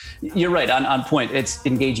you're right on point. It's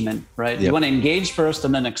engagement, right? Yep. You want to engage first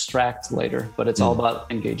and then extract later, but it's all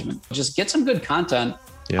about engagement. Just get some good content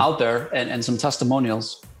out there and some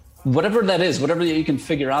testimonials. Whatever that is, whatever you can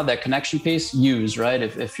figure out, that connection piece, use, right?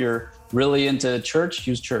 If you're really into church,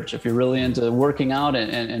 use church. If you're really into working out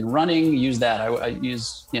and running, use that. I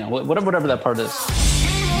use, whatever that part is.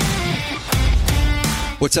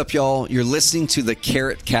 What's up, y'all? You're listening to the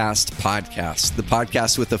Carrot Cast podcast, the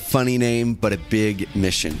podcast with a funny name, but a big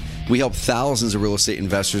mission. We help thousands of real estate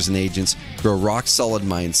investors and agents grow rock solid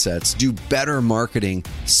mindsets, do better marketing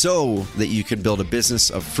so that you can build a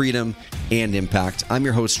business of freedom and impact. I'm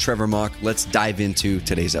your host, Trevor Mauch. Let's dive into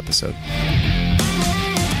today's episode.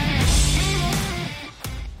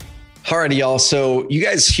 Alrighty, y'all. So you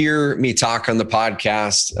guys hear me talk on the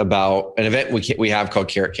podcast about an event we have called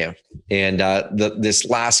Carrot Camp. And this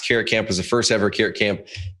last Carrot Camp was the first ever Carrot Camp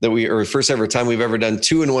first ever time we've ever done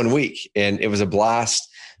 2 in 1 week. And it was a blast.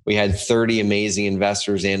 We had 30 amazing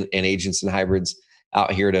investors and agents and hybrids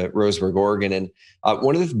out here to Roseburg, Oregon. And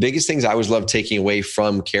one of the biggest things I always love taking away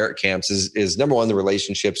from Carrot Camps is number one, the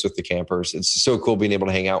relationships with the campers. It's so cool being able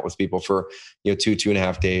to hang out with people for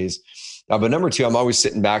 2.5 days. But number two, I'm always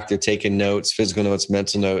sitting back there taking notes, physical notes,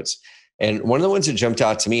 mental notes. And one of the ones that jumped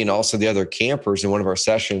out to me and also the other campers in one of our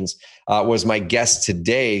sessions was my guest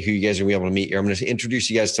today, who you guys are going to be able to meet here. I'm going to introduce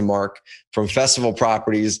you guys to Mark from Festival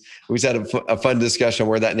Properties. We've had a fun discussion on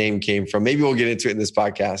where that name came from. Maybe we'll get into it in this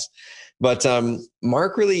podcast. But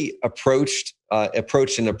Mark really approached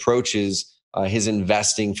and approaches his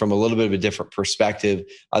investing from a little bit of a different perspective.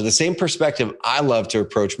 The same perspective I love to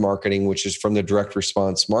approach marketing, which is from the direct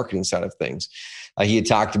response marketing side of things. He had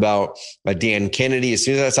talked about Dan Kennedy. As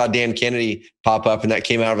soon as I saw Dan Kennedy pop up and that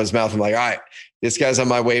came out of his mouth, I'm like, all right, this guy's on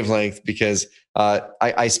my wavelength because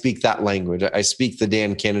I speak that language. I speak the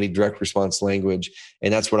Dan Kennedy direct response language.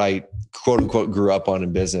 And that's what I quote unquote grew up on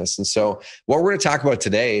in business. And so what we're going to talk about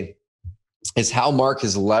today is how Mark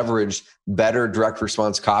has leveraged better direct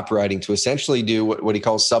response copywriting to essentially do what he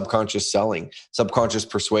calls subconscious selling, subconscious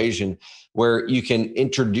persuasion, where you can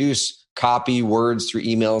introduce copy words through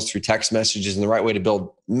emails, through text messages, and the right way to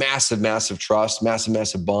build massive trust,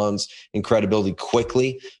 massive bonds and credibility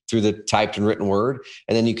quickly through the typed and written word.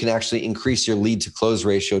 And then you can actually increase your lead to close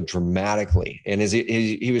ratio dramatically. And as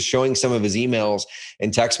he was showing some of his emails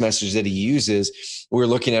and text messages that he uses, we were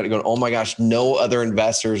looking at it going, oh my gosh, no other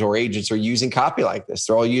investors or agents are using copy like this.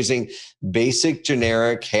 They're all using basic,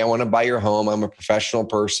 generic, hey, I want to buy your home. I'm a professional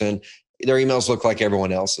person. Their emails look like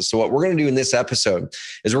everyone else's. So what we're going to do in this episode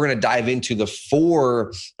is we're going to dive into the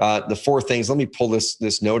four things. Let me pull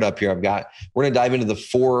this note up here. We're going to dive into the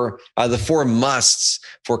four musts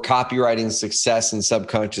for copywriting success and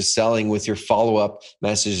subconscious selling with your follow-up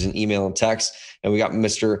messages and email and text. And we got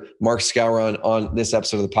Mr. Mark Skowron on this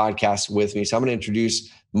episode of the podcast with me. So I'm going to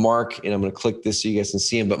introduce Mark and I'm going to click this so you guys can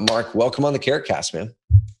see him. But Mark, welcome on the Carrot Cast, man.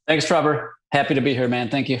 Thanks, Trevor. Happy to be here, man.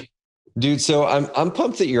 Thank you. Dude, so I'm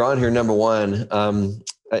pumped that you're on here, number one.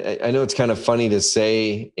 I know it's kind of funny to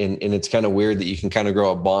say, and it's kind of weird that you can kind of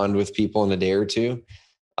grow a bond with people in a day or two.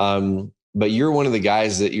 But you're one of the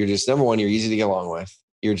guys that you're just, number one, you're easy to get along with.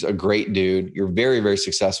 You're just a great dude. You're very, very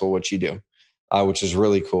successful at what you do, which is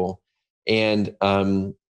really cool. And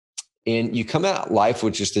you come at life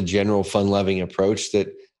with just a general fun-loving approach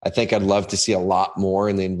that I think I'd love to see a lot more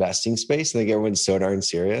in the investing space. I think everyone's so darn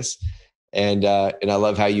serious. And I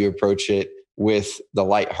love how you approach it with the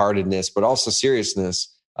lightheartedness, but also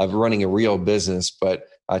seriousness of running a real business, but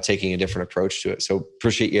taking a different approach to it. So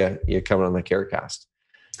appreciate you coming on the Carrot Cast.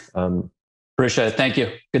 Appreciate it. Thank you.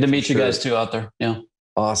 Good to meet you guys too out there. Yeah.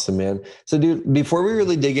 Awesome, man. So dude, before we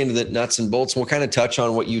really dig into the nuts and bolts, we'll kind of touch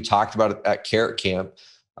on what you talked about at Carrot Camp.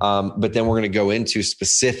 But then we're going to go into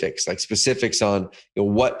specifics on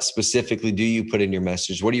what specifically do you put in your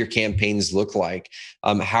message? What do your campaigns look like?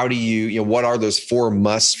 How do you what are those 4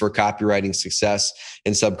 musts for copywriting success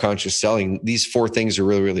and subconscious selling? These 4 things are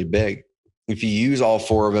really, really big. If you use all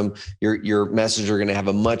 4 of them, your messages are going to have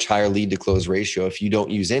a much higher lead to close ratio. If you don't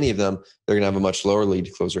use any of them, they're going to have a much lower lead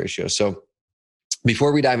to close ratio. So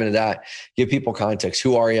before we dive into that, give people context.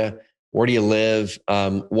 Who are you? Where do you live?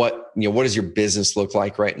 What does your business look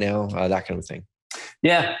like right now? That kind of thing.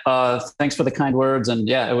 Yeah. Thanks for the kind words. And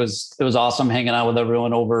yeah, it was awesome hanging out with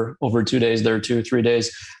everyone over 2 days there, 2-3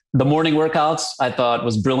 days. The morning workouts I thought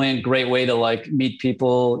was brilliant. Great way to meet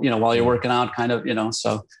people, while you're working out kind of,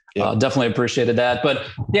 so definitely appreciated that. But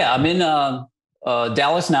yeah, I'm in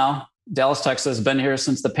Dallas now, Dallas, Texas. Been here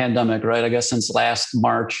since the pandemic, right? I guess since last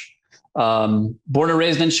March. Born and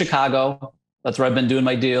raised in Chicago. That's where I've been doing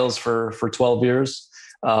my deals for 12 years.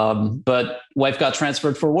 But wife got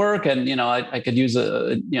transferred for work, and I could use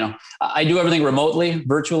I do everything remotely,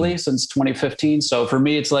 virtually since 2015. So for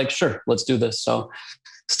me, it's like, sure, let's do this. So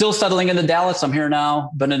still settling into Dallas. I'm here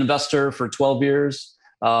now. Been an investor for 12 years.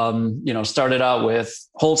 Started out with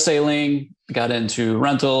wholesaling, got into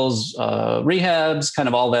rentals, rehabs, kind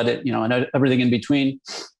of all that, and everything in between.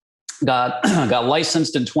 Got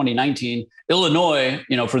licensed in 2019. Illinois,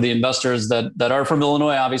 for the investors that are from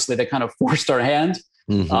Illinois, obviously they kind of forced our hand,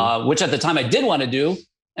 which at the time I did want to do,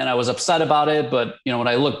 and I was upset about it. But when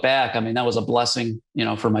I look back, I mean, that was a blessing,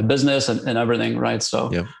 for my business and everything, right?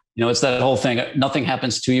 So. Yeah. It's that whole thing. Nothing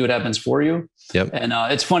happens to you; it happens for you. Yep. And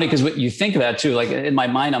it's funny because you think that too. Like in my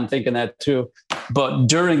mind, I'm thinking that too. But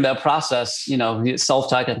during that process,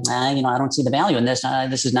 self-talking, I don't see the value in this.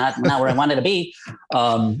 This is not where I wanted to be.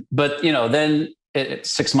 But then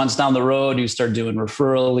 6 months down the road, you start doing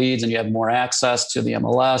referral leads, and you have more access to the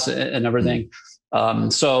MLS and everything.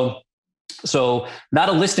 So not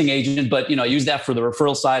a listing agent, but I use that for the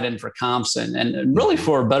referral side and for comps and really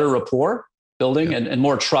for better rapport building and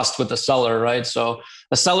more trust with the seller, right? So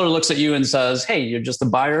a seller looks at you and says, hey, you're just a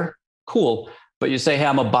buyer. Cool. But you say, hey,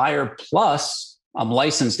 I'm a buyer plus I'm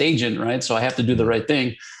licensed agent, right? So I have to do the right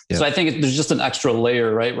thing. Yeah. So I think there's just an extra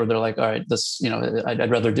layer, right? Where they're like, all right, this,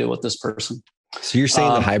 I'd rather deal with this person. So you're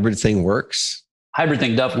saying the hybrid thing works? Hybrid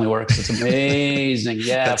thing definitely works. It's amazing.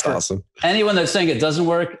 Yeah. That's awesome. Anyone that's saying it doesn't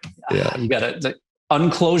work, you got to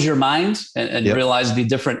unclose your mind and realize the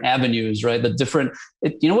different avenues, right?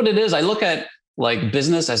 You know what it is? I look at like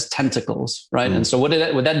business as tentacles, right? And so what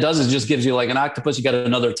that does is just gives you like an octopus, you got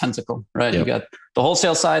another tentacle, right? You got the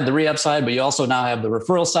wholesale side, the rehab side, but you also now have the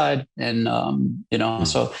referral side. And,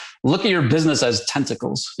 so look at your business as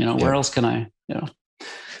tentacles, where else can I,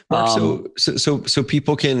 So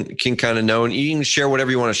people can kind of know, and you can share whatever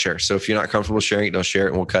you want to share. So if you're not comfortable sharing it, don't share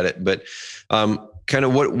it and we'll cut it. But, kind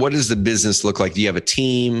of what does the business look like? Do you have a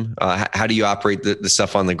team? How do you operate the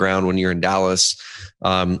stuff on the ground when you're in Dallas?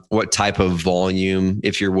 What type of volume,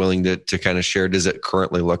 if you're willing to kind of share, does it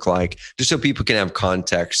currently look like? Just so people can have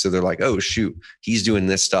context. So they're like, oh, shoot, he's doing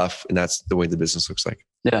this stuff. And that's the way the business looks like.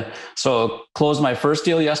 Yeah. So closed my first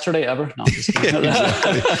deal yesterday ever. No, I'm just kidding.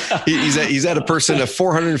 He's had a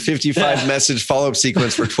 455 message follow-up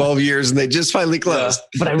sequence for 12 years and they just finally closed.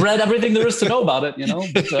 But I read everything there is to know about it,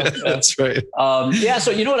 That's right.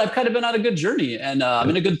 So you know what? I've kind of been on a good journey and I'm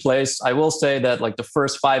in a good place. I will say that like the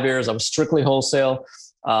first 5 years, I was strictly wholesale.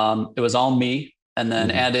 It was all me. And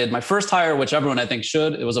then added my first hire, which everyone I think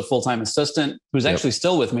should. It was a full-time assistant who's actually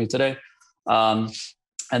still with me today.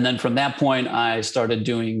 And then from that point, I started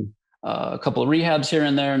doing a couple of rehabs here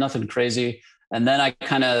and there, nothing crazy. And then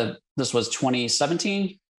this was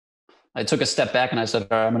 2017. I took a step back and I said,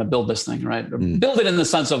 all right, I'm going to build this thing, right? Build it in the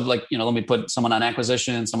sense of like, let me put someone on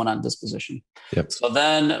acquisition, someone on disposition. Yep. So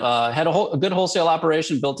then had a good wholesale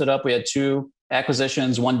operation, built it up. We had 2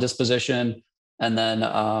 acquisitions, 1 disposition, and then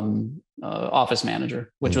office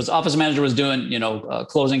manager, which was office manager was doing,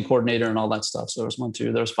 closing coordinator and all that stuff. So there was 1,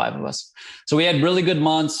 2, there was 5 of us. So we had really good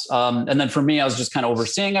months. And then for me, I was just kind of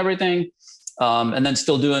overseeing everything. And then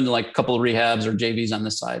still doing like a couple of rehabs or JVs on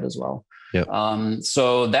the side as well. Yep.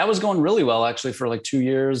 So that was going really well actually for like 2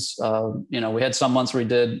 years. We had some months where we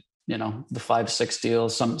did, the 5, 6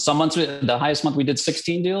 deals. Some months, the highest month we did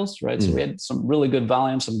 16 deals, right? So we had some really good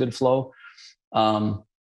volume, some good flow.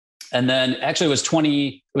 And then actually it was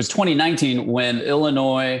 2019 when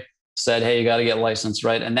Illinois said, hey, you got to get licensed,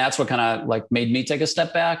 right? And that's what kind of like made me take a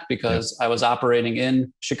step back because I was operating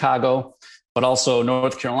in Chicago, but also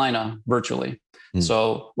North Carolina virtually.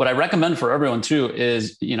 So what I recommend for everyone too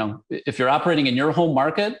is, if you're operating in your home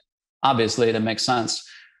market, obviously that makes sense,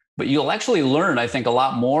 but you'll actually learn, I think, a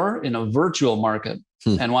lot more in a virtual market.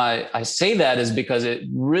 And why I say that is because it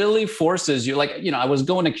really forces you, like, I was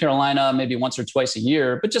going to Carolina maybe once or twice a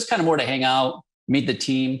year, but just kind of more to hang out, meet the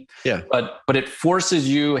team. Yeah. But it forces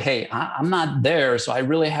you, hey, I'm not there. So I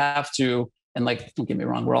really have to, and like, don't get me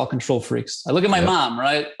wrong, we're all control freaks. I look at my mom,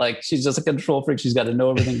 right? Like she's just a control freak. She's got to know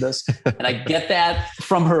everything this. And I get that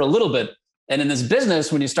from her a little bit. And in this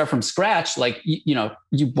business, when you start from scratch, like,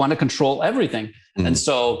 you want to control everything. And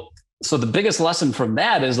so the biggest lesson from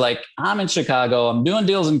that is like, I'm in Chicago, I'm doing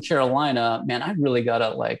deals in Carolina, man, I really got to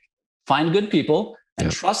like find good people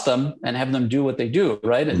and trust them and have them do what they do.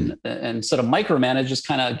 Right. And instead of micromanage, just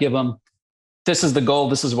kind of give them, this is the goal.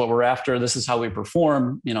 This is what we're after. This is how we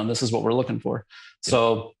perform. This is what we're looking for.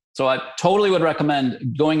 So I totally would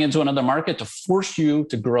recommend going into another market to force you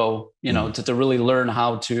to grow, to really learn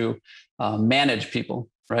how to manage people.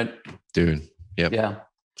 Right. Dude. Yep. Yeah.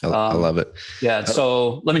 I love it. Yeah.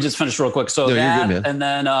 So let me just finish real quick. So no, that, you're good, man.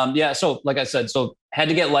 and then, so like I said, so had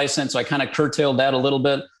to get licensed. So I kind of curtailed that a little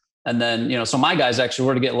bit. And then, so my guys actually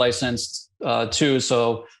were to get licensed too.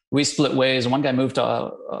 So we split ways. One guy moved to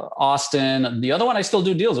Austin. The other one I still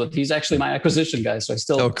do deals with. He's actually my acquisition guy. So I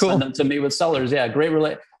still send them to me with sellers. Yeah. Great.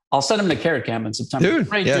 I'll send him to Carrot Camp in September. Dude,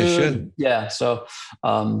 great dude. You should. Yeah. So,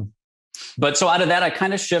 but so out of that, I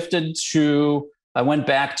kind of shifted to, I went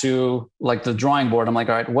back to like the drawing board. I'm like,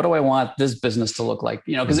 all right, what do I want this business to look like?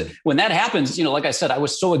 Because when that happens, like I said, I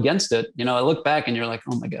was so against it. I look back and you're like,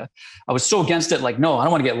 oh my God, I was so against it. Like, no, I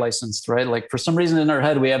don't want to get licensed, right? Like for some reason in our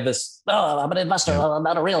head, we have this, I'm an investor. I'm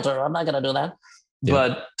not a realtor. I'm not going to do that. Yeah.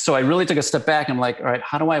 But so I really took a step back and I'm like, all right,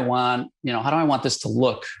 how do I want this to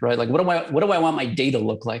look, right? Like, what do I want my day to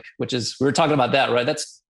look like? Which is, we were talking about that, right?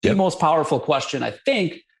 That's the most powerful question I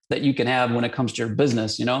think that you can have when it comes to your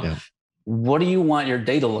business, What do you want your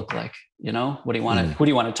day to look like? What do you want to, who do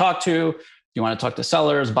you want to talk to? Do you want to talk to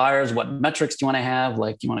sellers, buyers? What metrics do you want to have?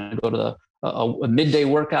 Like, do you want to go to a midday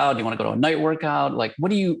workout? Do you want to go to a night workout? Like,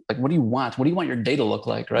 what do you want? What do you want your day to look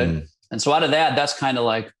like? Right. And so out of that, that's kind of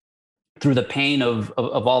like through the pain of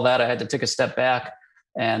all that, I had to take a step back.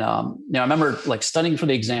 And, I remember like studying for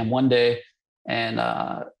the exam one day and,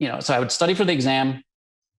 so I would study for the exam.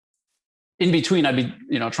 In between, I'd be,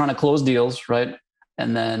 trying to close deals. Right.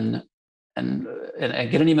 And then, and I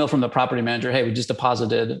get an email from the property manager. Hey, we just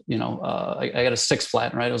deposited, I got a 6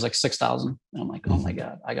 flat, right? It was like 6,000. And I'm like, oh my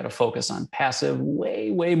God, I got to focus on passive way,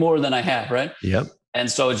 way more than I have. Right. Yep. And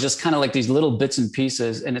so it's just kind of like these little bits and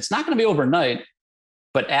pieces, and it's not going to be overnight,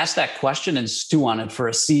 but ask that question and stew on it for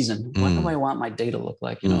a season. What do I want my day to look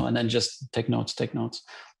like? And then just take notes.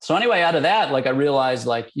 So anyway, out of that, like I realized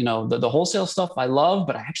like, the wholesale stuff I love,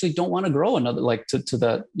 but I actually don't want to grow another, like to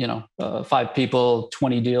the, 5 people,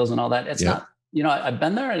 20 deals and all that. It's not, I've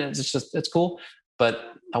been there and it's cool, but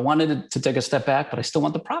I wanted to take a step back, but I still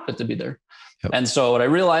want the profit to be there. Yep. And so what I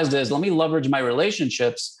realized is let me leverage my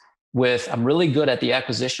relationships I'm really good at the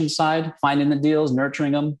acquisition side, finding the deals,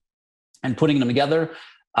 nurturing them and putting them together.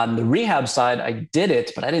 On the rehab side, I did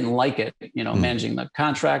it, but I didn't like it, managing the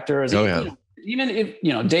contractors. Even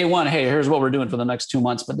if, day one, hey, here's what we're doing for the next 2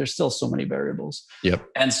 months, but there's still so many variables. Yep.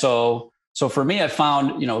 And so for me, I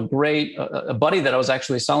found, a buddy that I was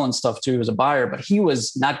actually selling stuff to as a buyer, but he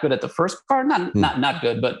was not good at the first part, not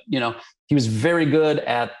good, but he was very good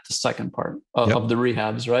at the second part of the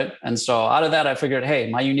rehabs. Right. And so out of that, I figured,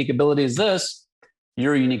 hey, my unique ability is this,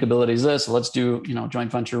 your unique ability is this. So let's do,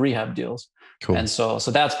 joint venture rehab deals. Cool. And so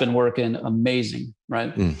that's been working amazing.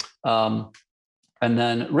 Right. And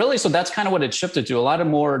then really, so that's kind of what it shifted to, a lot of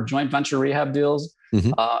more joint venture rehab deals.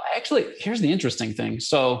 Actually, here's the interesting thing.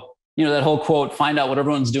 So, that whole quote, find out what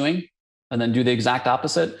everyone's doing and then do the exact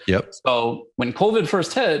opposite. Yep. So when COVID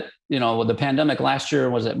first hit, with the pandemic last year,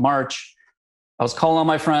 was it March? I was calling all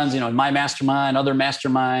my friends, my mastermind, other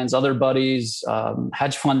masterminds, other buddies,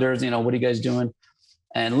 hedge funders, what are you guys doing?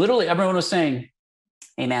 And literally everyone was saying,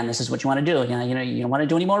 hey man, this is what you want to do. You don't want to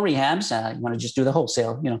do any more rehabs. You want to just do the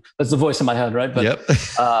wholesale. That's the voice in my head, right? But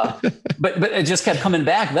but it just kept coming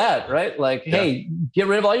back right? Like, hey, get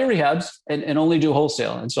rid of all your rehabs and only do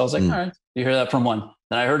wholesale. And so I was like, all right, you hear that from one.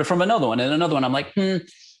 Then I heard it from another one and another one. I'm like, and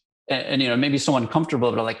maybe someone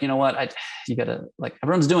comfortable, but I'm like, you know what? You gotta like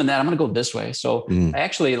everyone's doing that. I'm gonna go this way. So I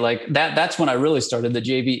actually like that. That's when I really started the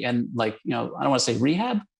JV and like, I don't want to say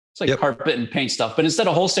rehab. It's like carpet and paint stuff. But instead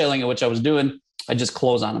of wholesaling it, which I was doing, I just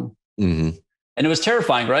close on them. And it was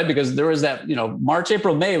terrifying, right? Because there was that, March,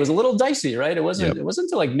 April, May, it was a little dicey, right? It wasn't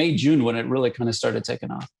until like May, June when it really kind of started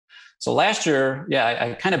taking off. So last year,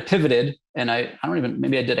 I kind of pivoted and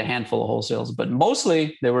maybe I did a handful of wholesales, but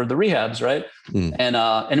mostly they were the rehabs, right? And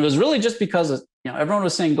it was really just because, everyone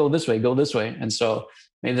was saying, go this way. And so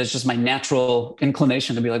maybe that's just my natural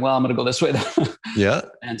inclination to be like, well, I'm going to go this way. Yeah.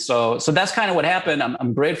 And so that's kind of what happened.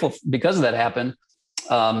 I'm grateful because of that happened.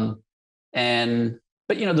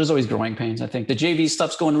 But there's always growing pains. I think the JV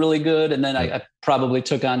stuff's going really good. And then I probably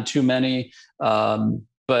took on too many,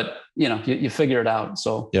 but you figure it out.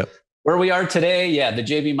 So where we are today, the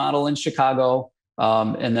JV model in Chicago.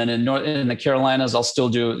 And then in the Carolinas, I'll still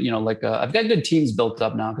do, I've got good teams built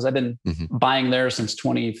up now because I've been buying there since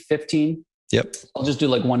 2015. Yep. I'll just do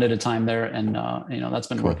like one at a time there. And, that's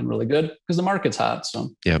been working really good because the market's hot. So,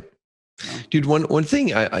 Dude, one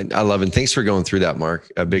thing I love, and thanks for going through that,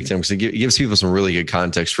 Mark, big time, because it gives people some really good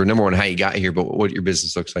context for number one, how you got here, but what your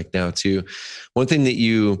business looks like now too. One thing that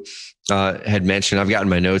you had mentioned, I've gotten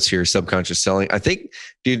my notes here, subconscious selling. I think,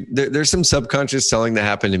 dude, there's some subconscious selling that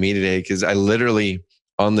happened to me today because I literally,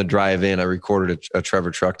 on the drive in, I recorded a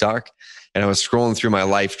Trevor Truck Talk and I was scrolling through my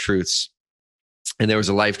life truths. And there was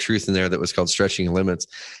a life truth in there that was called stretching your limits.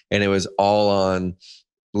 And it was all on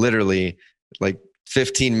literally like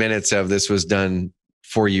 15 minutes of this was done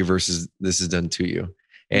for you versus this is done to you.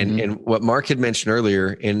 And what Mark had mentioned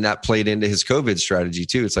earlier, and that played into his COVID strategy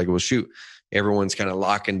too. It's like, well, shoot, everyone's kind of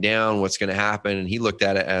locking down what's going to happen. And he looked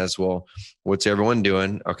at it as, well, what's everyone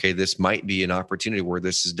doing? Okay, this might be an opportunity where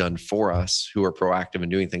this is done for us who are proactive in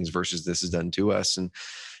doing things versus this is done to us. And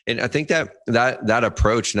I think that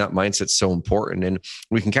approach and that mindset's so important. And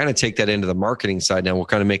we can kind of take that into the marketing side now. We'll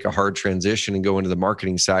kind of make a hard transition and go into the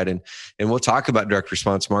marketing side. And we'll talk about direct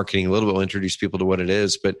response marketing a little bit. We'll introduce people to what it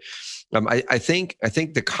is. But I think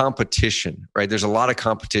the competition, right? There's a lot of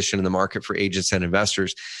competition in the market for agents and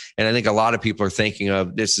investors. And I think a lot of people are thinking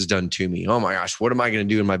of, this is done to me. Oh my gosh, what am I going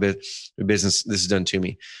to do in my business? This is done to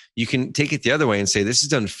me. You can take it the other way and say, this is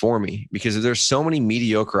done for me, because there's so many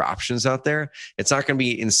mediocre options out there. It's not going to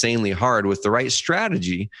be insanely hard with the right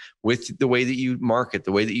strategy, with the way that you market,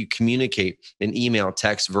 the way that you communicate in email,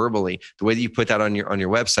 text, verbally, the way that you put that on your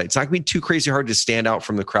website. It's not going to be too crazy hard to stand out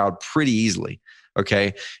from the crowd pretty easily.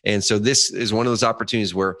 Okay. And so this is one of those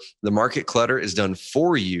opportunities where the market clutter is done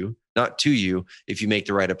for you, not to you, if you make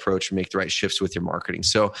the right approach and make the right shifts with your marketing.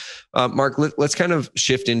 So, Mark, let's kind of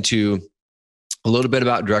shift into a little bit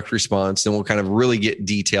about direct response, then we'll kind of really get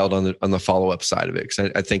detailed on the follow-up side of it,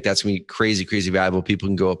 because I think that's going to be crazy, crazy valuable. People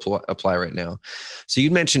can go apply right now. So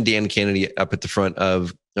you mentioned Dan Kennedy up at the front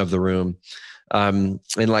of the room. And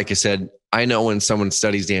like I said, I know when someone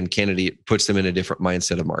studies Dan Kennedy, it puts them in a different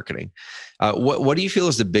mindset of marketing. What do you feel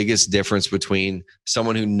is the biggest difference between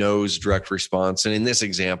someone who knows direct response, and in this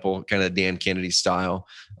example, kind of Dan Kennedy style?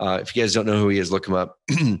 If you guys don't know who he is, look him up.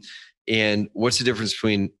 And what's the difference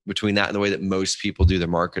between that and the way that most people do their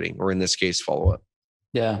marketing, or in this case, follow up?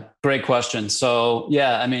 Yeah, great question. So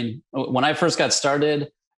yeah, I mean, when I first got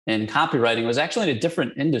started in copywriting, it was actually in a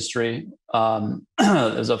different industry. It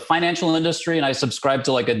was a financial industry, and I subscribed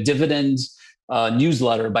to like a dividend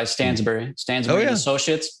newsletter by Stansberry and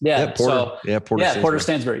Associates. Yeah, Porter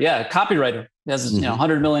Stansberry. Yeah, copywriter. He has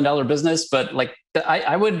 $100 million business, but like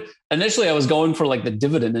I would initially I was going for like the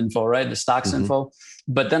dividend info, right, the stocks info.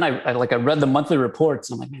 But then I read the monthly reports.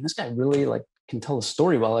 And I'm like, man, this guy really like can tell a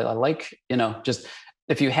story well. I like, just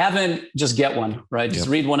if you haven't, just get one, right? Just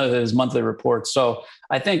read one of his monthly reports. So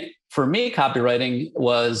I think for me, copywriting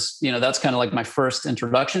was, that's kind of like my first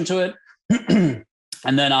introduction to it.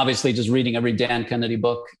 And then obviously just reading every Dan Kennedy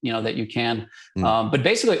book, that you can. But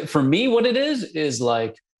basically for me, what it is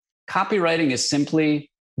like copywriting is simply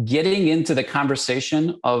getting into the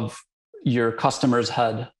conversation of your customer's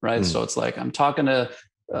head, right? So it's like, I'm talking to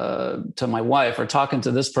my wife, or talking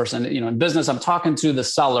to this person, in business, I'm talking to the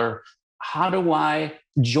seller. How do I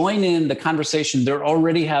join in the conversation they're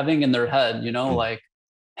already having in their head? Like,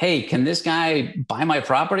 hey, can this guy buy my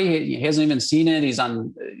property? He hasn't even seen it. He's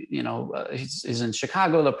on, he's in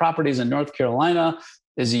Chicago. The property's in North Carolina.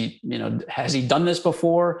 Is he, has he done this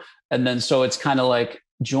before? And then, so it's kind of like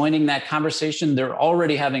joining that conversation they're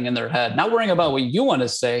already having in their head, not worrying about what you want to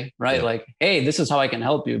say, right? Yeah. Like, hey, this is how I can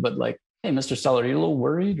help you. But like, hey, Mr. Seller, are you a little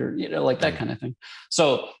worried, or, like that kind of thing.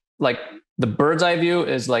 So like the bird's eye view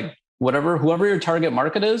is like, whoever your target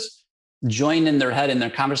market is, join in their head in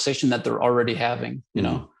their conversation that they're already having,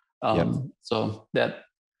 So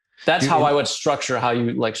that's how I would structure how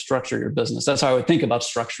you like structure your business. That's how I would think about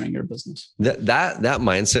structuring your business. That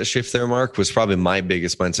mindset shift there, Mark, was probably my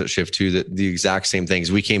biggest mindset shift too. That the exact same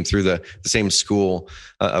things. We came through the same school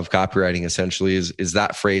of copywriting essentially is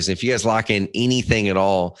that phrase. And if you guys lock in anything at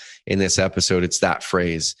all in this episode, it's that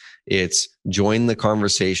phrase. It's join the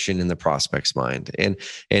conversation in the prospect's mind. And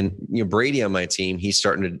Brady on my team, he's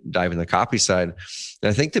starting to dive in the copy side. And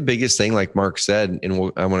I think the biggest thing, like Mark said,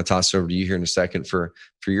 and I want to toss it over to you here in a second for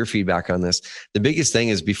your feedback on this. The biggest thing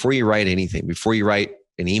is before you write anything, before you write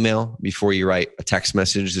an email, before you write a text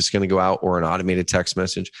message that's going to go out, or an automated text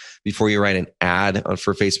message, before you write an ad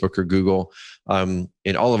for Facebook or Google,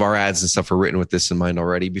 and all of our ads and stuff are written with this in mind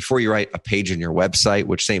already. Before you write a page on your website,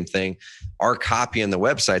 which same thing, our copy on the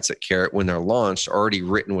websites at Carrot, when they're launched, are already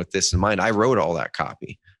written with this in mind. I wrote all that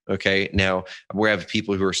copy. Okay. Now we have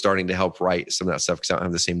people who are starting to help write some of that stuff because I don't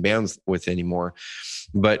have the same bandwidth anymore,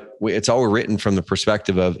 but it's all written from the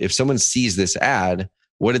perspective of, if someone sees this ad,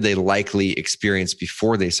 what did they likely experience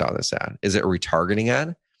before they saw this ad? Is it a retargeting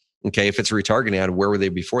ad? Okay. If it's a retargeting ad, where were they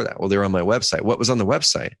before that? Well, they're on my website. What was on the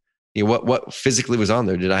website? What physically was on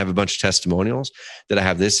there? Did I have a bunch of testimonials? Did I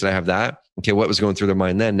have this? Did I have that? Okay, what was going through their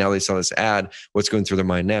mind then? Now they saw this ad. What's going through their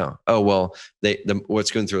mind now? Oh, well,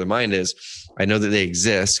 what's going through their mind is, I know that they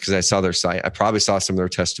exist because I saw their site. I probably saw some of their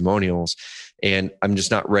testimonials, and I'm just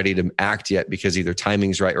not ready to act yet because either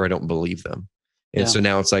timing's right or I don't believe them. And so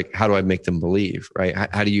now it's like, how do I make them believe, right?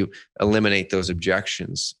 How do you eliminate those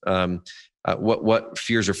objections? What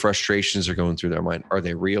fears or frustrations are going through their mind? Are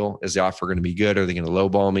they real? Is the offer going to be good? Are they going to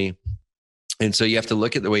lowball me? And so you have to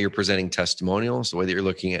look at the way you're presenting testimonials, the way that you're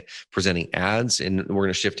looking at presenting ads, and we're going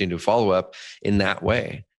to shift into follow-up in that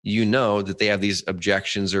way. You know that they have these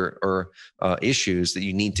objections or issues that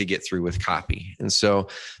you need to get through with copy. And so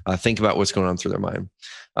think about what's going on through their mind.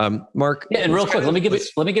 Mark. Yeah, and real quick, let me give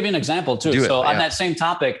you an example too. So on that same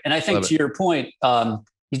topic, and I think to your point,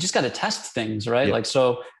 you just got to test things, right? Yeah. Like,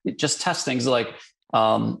 so just test things. Like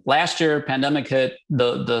last year, pandemic hit,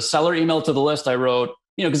 the seller email to the list I wrote,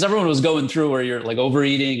 because everyone was going through where you're like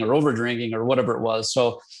overeating or over drinking or whatever it was.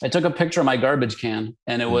 So I took a picture of my garbage can,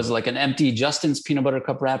 and it was like an empty Justin's peanut butter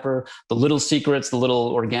cup wrapper, the Little Secrets, the little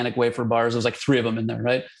organic wafer bars. There was like 3 of them in there,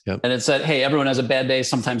 right? Yep. And it said, hey, everyone has a bad day.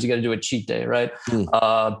 Sometimes you got to do a cheat day, right?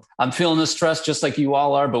 I'm feeling the stress just like you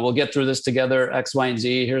all are, but we'll get through this together, X, Y, and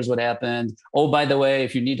Z. Here's what happened. Oh, by the way,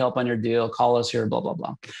 if you need help on your deal, call us here, blah, blah,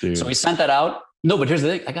 blah. Dude. So we sent that out. No, but here's the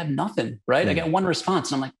thing. I got nothing, right? I got one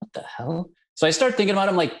response. And I'm like, what the hell? So I start thinking about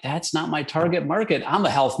it. I'm like, that's not my target market. I'm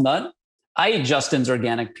a health nut. I eat Justin's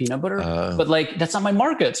organic peanut butter, but like, that's not my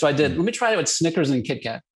market. So I did, let me try it with Snickers and Kit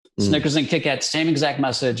Kat. Snickers and Kit Kat, same exact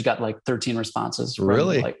message, got like 13 responses.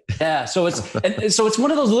 Really? Like, yeah. So it's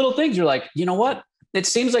one of those little things. You're like, you know what? It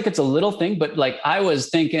seems like it's a little thing, but like I was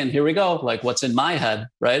thinking, here we go. Like what's in my head,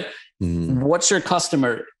 right? What's your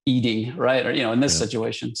customer eating, right? Or, in this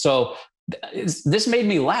situation. So this made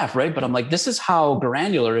me laugh, right? But I'm like, this is how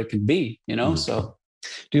granular it can be, So,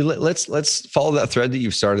 dude, let's follow that thread that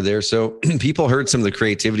you've started there. So, people heard some of the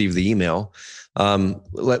creativity of the email.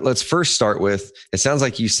 Let's first start with. It sounds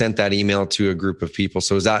like you sent that email to a group of people.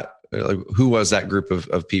 So, is that who was that group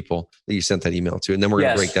of people that you sent that email to? And then we're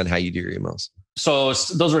going to break down how you do your emails. So,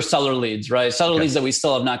 those were seller leads, right? Seller leads that we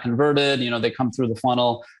still have not converted. They come through the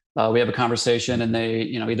funnel. We have a conversation, and they,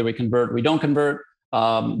 either we convert, we don't convert.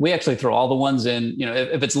 We actually throw all the ones in,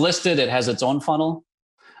 if it's listed, it has its own funnel.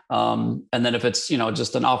 And then if it's,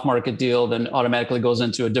 just an off-market deal, then automatically goes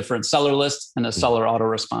into a different seller list and a seller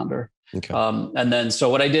autoresponder. Okay. And then, so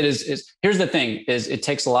what I did is here's the thing is it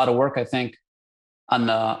takes a lot of work, I think, on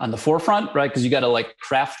the forefront, right? Because you got to like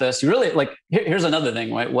craft this. You really like, here's another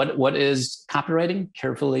thing, right? What is copywriting?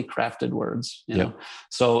 Carefully crafted words, you know?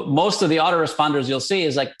 So most of the autoresponders you'll see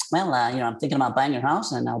is like, well, I'm thinking about buying your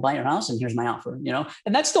house and I'll buy your house and here's my offer,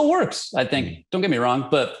 and that still works, I think. Don't get me wrong,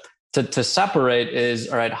 but to separate is,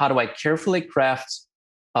 all right, how do I carefully craft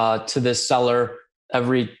to this seller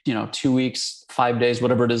every, 2 weeks, 5 days,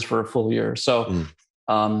 whatever it is for a full year. So,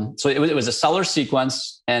 so it was a seller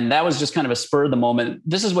sequence, and that was just kind of a spur of the moment.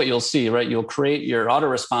 This is what you'll see, right? You'll create your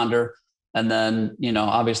autoresponder, and then,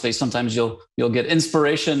 obviously sometimes you'll get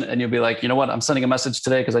inspiration and you'll be like, you know what, I'm sending a message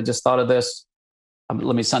today because I just thought of this.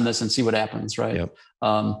 Let me send this and see what happens, right? Yep.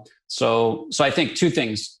 So I think 2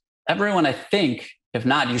 things. Everyone, I think, if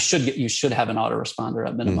not, you should have an autoresponder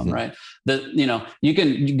at minimum, right? You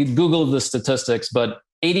can Google the statistics, but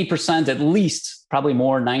 80% at least, probably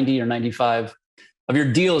more, 90 or 95 of your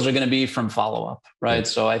deals are going to be from follow-up, right?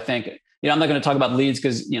 So I think, I'm not going to talk about leads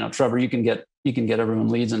because, Trevor, you can get everyone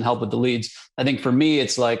leads and help with the leads. I think for me,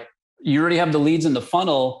 it's like, you already have the leads in the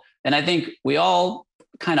funnel. And I think we all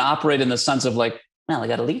kind of operate in the sense of like, well, I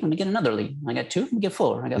got a lead, let me get another lead. I got 2, let me get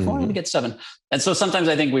 4. I got 4, let me get 7. And so sometimes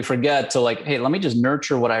I think we forget to like, hey, let me just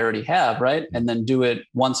nurture what I already have, right? And then do it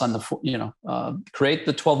once on the, create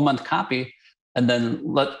the 12-month copy, and then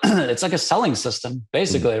it's like a selling system,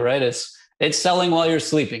 basically, right? It's selling while you're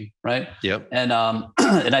sleeping, right? Yep. And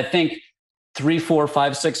and I think 3, 4,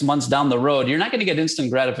 5, 6 months down the road, you're not going to get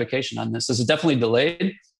instant gratification on this. This is definitely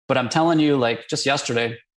delayed, but I'm telling you, like just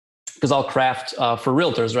yesterday, because I'll craft for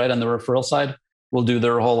realtors, right? On the referral side, we'll do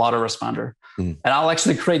their whole autoresponder. And I'll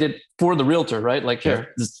actually create it for the realtor, right? Like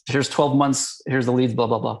here's 12 months, here's the leads, blah,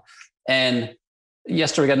 blah, blah. And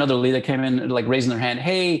yesterday we got another lead that came in like raising their hand.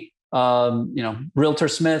 Hey, Realtor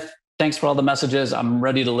Smith, thanks for all the messages. I'm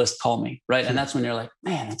ready to list, call me, right? And that's when you're like,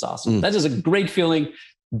 man, that's awesome. That is a great feeling.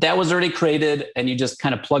 That was already created, and you just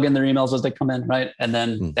kind of plug in their emails as they come in, right? And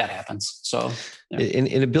then that happens. So, and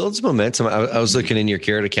it builds momentum. I was looking in your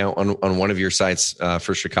Carrot account on one of your sites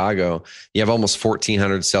for Chicago. You have almost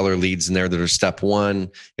 1,400 seller leads in there that are step 1.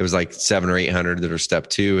 It was like 700 or 800 that are step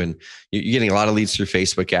 2, and you're getting a lot of leads through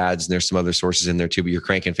Facebook ads. And there's some other sources in there too, but you're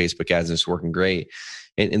cranking Facebook ads and it's working great.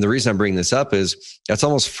 And the reason I'm bringing this up is that's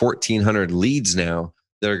almost 1,400 leads now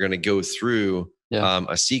that are going to go through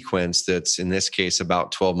a sequence that's in this case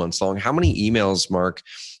about 12 months long. How many emails, Mark?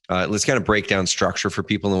 Let's kind of break down structure for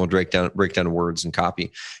people, and we'll break down words and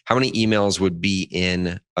copy. How many emails would be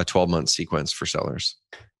in a 12-month sequence for sellers?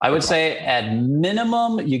 I would say at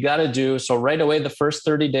minimum, you got to do, so right away, the first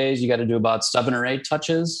 30 days, you got to do about 7 or 8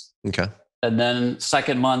 touches. Okay. And then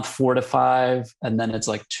second month, 4 to 5. And then it's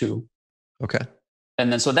like 2. Okay.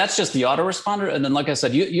 And then, so that's just the autoresponder. And then, like I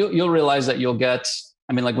said, you'll realize that you'll get,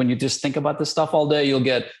 I mean, like when you just think about this stuff all day, you'll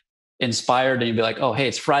get inspired and you'll be like, oh, hey,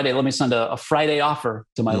 it's Friday. Let me send a Friday offer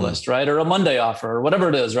to my list, right? Or a Monday offer or whatever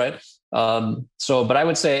it is, right? But I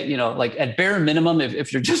would say, like at bare minimum,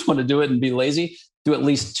 if you just want to do it and be lazy, do at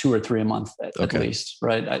least 2 or 3 a month at least,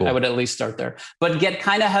 right? Cool. I would at least start there. But get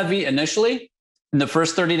kind of heavy initially in the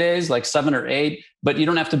first 30 days, like 7 or 8, but you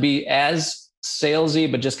don't have to be as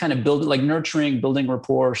salesy, but just kind of build, like nurturing, building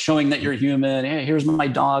rapport, showing that you're human. Hey, here's my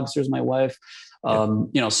dogs, here's my wife.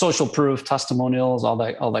 Social proof, testimonials, all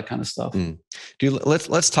that kind of stuff. Dude,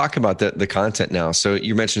 let's talk about the content now. So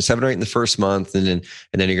you mentioned 7 or 8 in the first month, and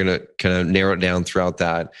then you're going to kind of narrow it down throughout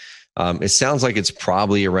that. It sounds like it's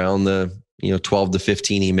probably around the 12 to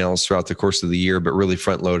 15 emails throughout the course of the year, but really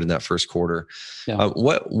front load in that first quarter. Yeah.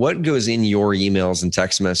 What goes in your emails and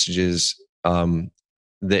text messages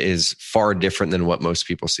that is far different than what most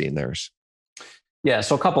people see in theirs? Yeah,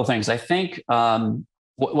 so a couple of things. I think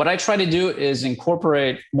what I try to do is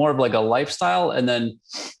incorporate more of like a lifestyle, and then,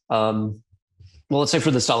 let's say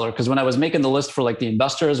for the seller, because when I was making the list for like the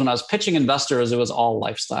investors, when I was pitching investors, it was all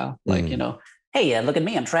lifestyle. Like, hey, look at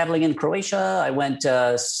me, I'm traveling in Croatia. I went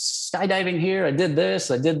skydiving here. I did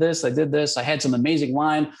this. I had some amazing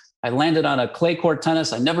wine. I landed on a clay court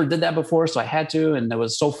tennis. I never did that before, so I had to, and it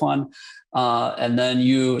was so fun. And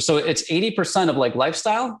then so it's 80% of like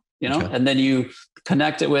lifestyle, okay. And then you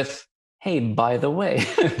connect it with, hey, by the way,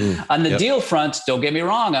 on the deal front, don't get me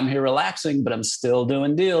wrong, I'm here relaxing, but I'm still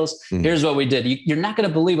doing deals. Here's what we did. You're not going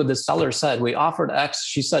to believe what the seller said. We offered X.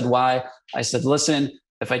 She said Y. I said, listen,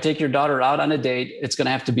 if I take your daughter out on a date, it's going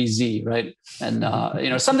to have to be Z, right? And,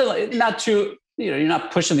 something like, not too, you're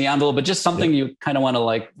not pushing the envelope, but just something you kind of want to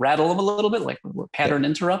like rattle them a little bit, like pattern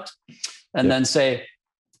interrupt, and then say,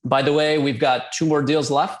 by the way, we've got 2 more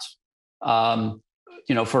deals left.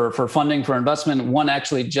 For funding, for investment. One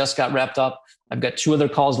actually just got wrapped up. I've got 2 other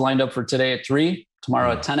calls lined up for today at 3,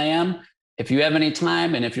 tomorrow at 10 a.m. If you have any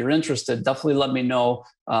time and if you're interested, definitely let me know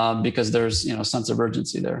because there's a sense of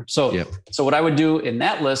urgency there. So what I would do in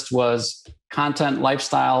that list was content,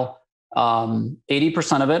 lifestyle,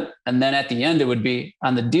 80% of it. And then at the end, it would be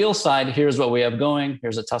on the deal side, here's what we have going.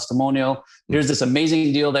 Here's a testimonial. Here's this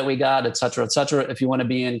amazing deal that we got, et cetera, et cetera. If you want to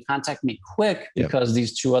be in, contact me quick because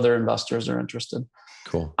these 2 other investors are interested.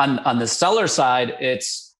 Cool. On the seller side,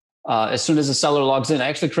 it's as soon as the seller logs in, I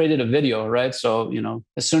actually created a video, right? So,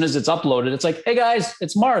 as soon as it's uploaded, it's like, hey guys,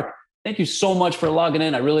 it's Mark. Thank you so much for logging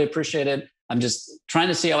in. I really appreciate it. I'm just trying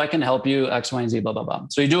to see how I can help you, X, Y, and Z, blah, blah, blah.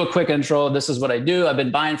 So you do a quick intro. This is what I do. I've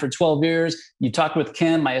been buying for 12 years. You talked with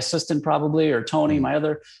Kim, my assistant probably, or Tony, my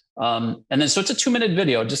other. And then, so it's a 2-minute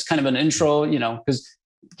video, just kind of an intro, because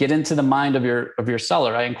get into the mind of your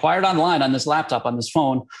seller. I inquired online on this laptop, on this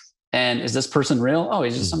phone. And is this person real? Oh, he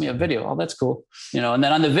just sent me a video. Oh, that's cool. And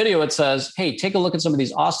then on the video, it says, hey, take a look at some of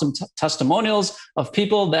these awesome testimonials of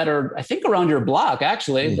people that are, I think, around your block,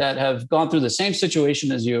 actually, that have gone through the same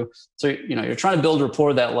situation as you. So, you're trying to build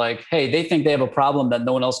rapport that like, hey, they think they have a problem that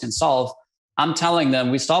no one else can solve. I'm telling them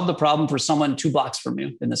we solved the problem for someone 2 blocks from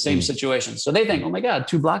you in the same situation. So they think, oh my God,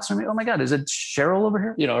 2 blocks from me. Oh my God, is it Cheryl over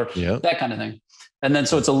here? Or that kind of thing. And then,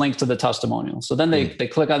 so it's a link to the testimonial. So then they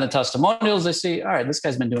click on the testimonials. They see, all right, this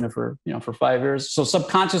guy's been doing it for 5 years. So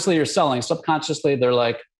subconsciously you're selling. Subconsciously they're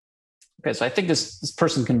like, okay, so I think this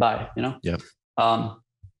person can buy. And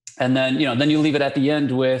then then you leave it at the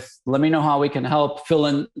end with, let me know how we can help. Fill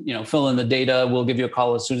in the data. We'll give you a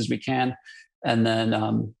call as soon as we can. And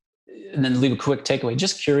then leave a quick takeaway.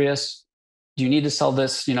 Just curious. Do you need to sell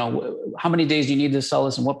this? How many days do you need to sell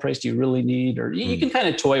this, and what price do you really need? Or you can kind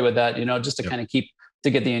of toy with that, just to kind of to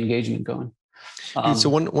get the engagement going. So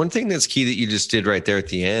one thing that's key that you just did right there at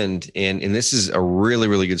the end, and this is a really,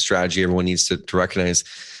 really good strategy everyone needs to recognize,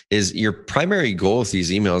 is your primary goal with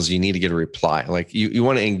these emails, you need to get a reply. Like you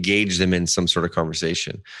want to engage them in some sort of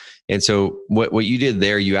conversation. And so what you did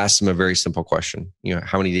there, you asked them a very simple question.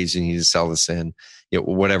 How many days do you need to sell this in?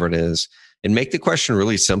 Whatever it is, and make the question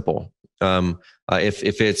really simple.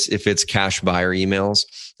 If it's cash buyer emails,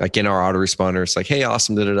 like in our autoresponder, it's like, hey,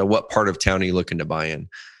 awesome, what part of town are you looking to buy in?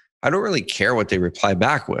 I don't really care what they reply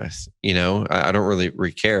back with. I don't really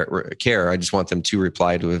care. I just want them to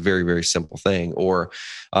reply to a very, very simple thing. Or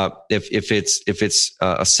if it's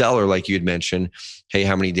a seller, like you had mentioned, hey,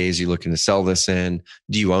 how many days are you looking to sell this in?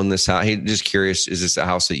 Do you own this house? Hey, just curious, is this a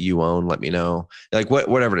house that you own? Let me know. Like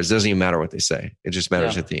whatever it is, doesn't even matter what they say. It just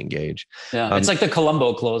matters that they engage. Yeah, it's like the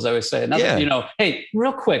Columbo close, I always say. Hey,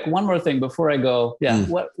 real quick, one more thing before I go. Yeah,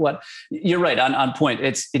 what? You're right, on point.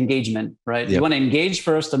 It's engagement, right? Yep. You want to engage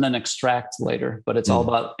first and then extract later, but it's all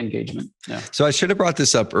about engagement. Yeah. So I should have brought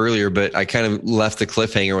this up earlier, but I kind of left the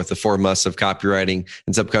cliffhanger with the 4 musts of copywriting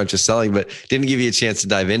and subconscious selling, but didn't give you a chance to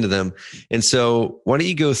dive into them. And so why don't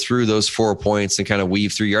you go through those 4 points and kind of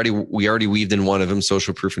weave through? We already weaved in one of them,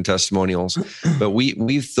 social proof and testimonials, but we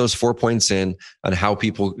weave those 4 points in on how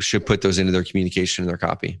people should put those into their communication and their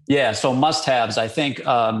copy. Yeah. So must-haves. I think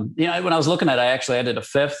when I was looking at it, I actually added a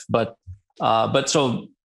 5th, but so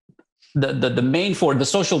the main 4, the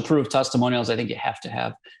social proof testimonials, I think you have to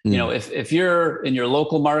have. If you're in your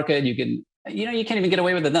local market, you can. You can't even get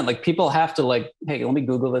away with it then. Like people have to hey, let me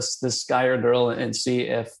Google this guy or girl and see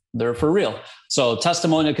if they're for real. So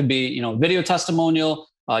testimonial could be, video testimonial.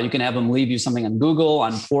 You can have them leave you something on Google,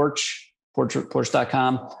 on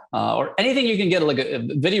Porch.com, or anything you can get. Like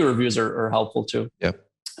video reviews are helpful too. Yeah.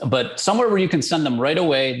 But somewhere where you can send them right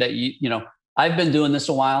away that I've been doing this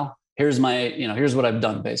a while. Here's here's what I've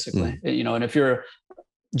done basically. And if you're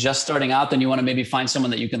just starting out, then you want to maybe find someone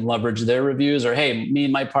that you can leverage their reviews, or, hey, me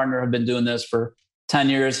and my partner have been doing this for 10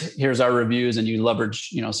 years. Here's our reviews, and you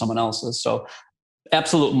leverage, someone else's. So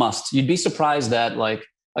absolute must. You'd be surprised that I'll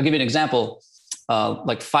give you an example. 5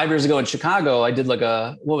 years ago in Chicago, I did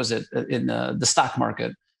in the stock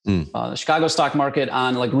market, the Chicago stock market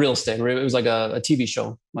on real estate. It was like a TV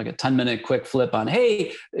show, like a 10-minute quick flip on,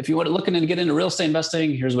 hey, if you want to looking to get into real estate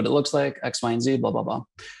investing, here's what it looks like, X, Y, and Z, blah, blah, blah.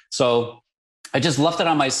 So I just left it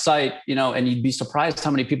on my site, and you'd be surprised how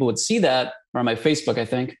many people would see that, or on my Facebook, I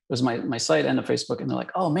think it was my site and the Facebook. And they're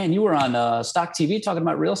like, oh man, you were on Stock TV talking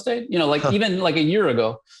about real estate, even a year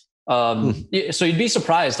ago. So you'd be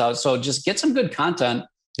surprised how, so just get some good content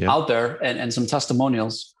out there and some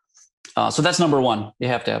testimonials. So that's number 1. You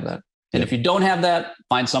have to have that. And if you don't have that,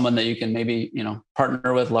 find someone that you can maybe,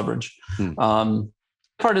 partner with, leverage.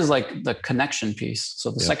 Part is the connection piece. So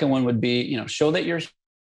the second one would be, show that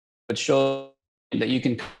show that you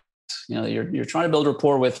can, you're trying to build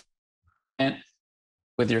rapport with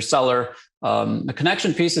your seller. The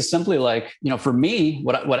connection piece is simply for me,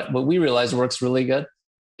 what we realized works really good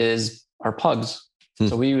is our pugs.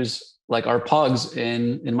 So we use our pugs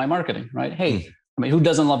in my marketing, right? Hey, I mean, who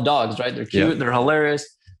doesn't love dogs, right? They're cute. They're hilarious.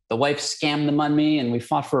 The wife scammed them on me and we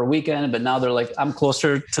fought for a weekend, but now they're I'm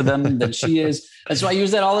closer to them than she is. And so I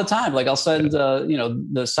use that all the time. I'll send,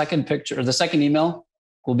 the second picture or the second email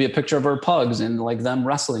will be a picture of our pugs and them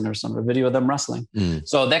wrestling or some, a video of them wrestling.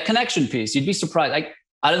 So that connection piece, you'd be surprised.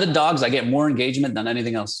 Out of the dogs, I get more engagement than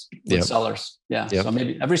anything else with sellers. Yeah. So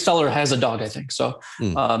maybe every seller has a dog, I think. So,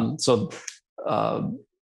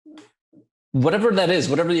 whatever that is,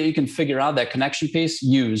 whatever you can figure out, that connection piece,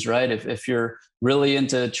 use, right? If you're really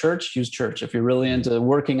into church, use church. If you're really into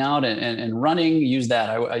working out and running, use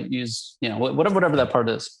that. I use, whatever that part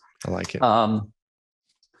is. I like it.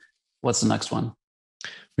 What's the next one?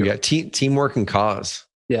 We got teamwork and cause.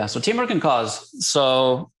 Yeah. So teamwork and cause.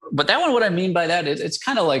 So, but that one, what I mean by that, it's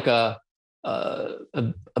kind of like a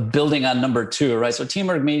building on number 2, right? So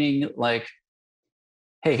teamwork meaning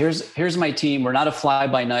hey, here's my team. We're not a fly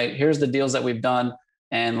by night. Here's the deals that we've done.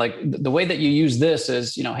 And the way that you use this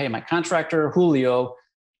is, hey, my contractor, Julio,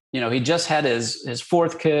 he just had his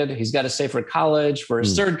 4th kid. He's got to save for college for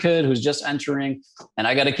his 3rd kid who's just entering, and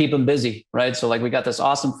I got to keep him busy, right? So we got this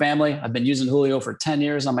awesome family. I've been using Julio for 10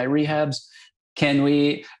 years on my rehabs.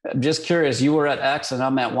 I'm just curious, you were at X and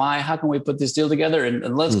I'm at Y. How can we put this deal together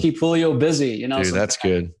and let's keep Julio busy, Dude, so that's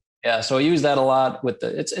good. Yeah. So I use that a lot with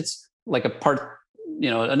it's like a part,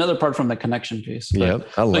 another part from the connection piece. Yeah.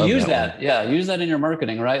 I love use that. Yeah. Use that in your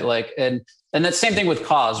marketing, right? And that's same thing with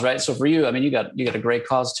cause, right? So for you, I mean, you got a great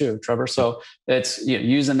cause too, Trevor. So it's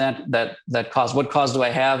using that cause. What cause do I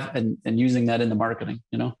have, and using that in the marketing,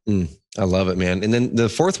 I love it, man. And then the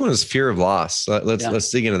 4th one is fear of loss.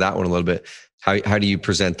 Let's dig into that one a little bit. How do you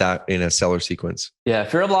present that in a seller sequence? Yeah,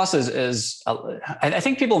 fear of loss is I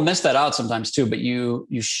think people miss that out sometimes too, but you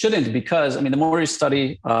shouldn't, because the more you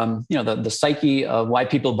study, the psyche of why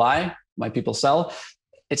people buy, why people sell,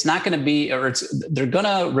 it's not going to be, they're going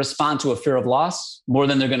to respond to a fear of loss more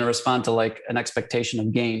than they're going to respond to an expectation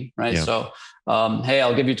of gain, right? Yeah. So, hey,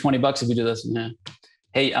 I'll give you $20 if you do this. Yeah.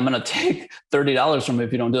 Hey, I'm going to take $30 from you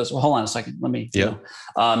if you don't do this. Well, hold on a second. Let me,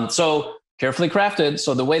 so carefully crafted.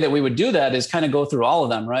 So the way that we would do that is kind of go through all of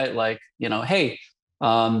them, right? Hey,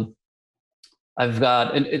 I've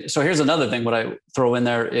got, so here's another thing. What I throw in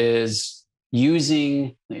there is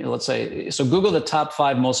using, let's say, so Google the top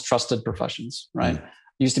 5 most trusted professions, right?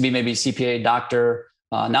 Used to be maybe CPA, doctor,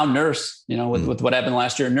 now nurse, with what happened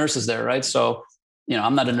last year, nurses there, right? So,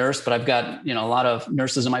 I'm not a nurse, but I've got, a lot of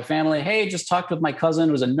nurses in my family. Hey, just talked with my cousin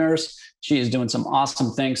who's a nurse. She is doing some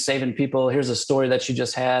awesome things, saving people. Here's a story that she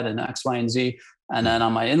just had and X, Y, and Z. And then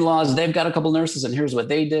on my in-laws, they've got a couple nurses and here's what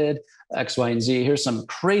they did, X, Y, and Z. Here's some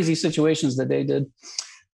crazy situations that they did.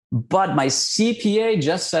 But my CPA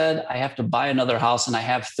just said, I have to buy another house and I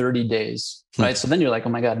have 30 days, right? So then you're like, oh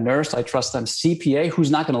my God, nurse, I trust them. CPA,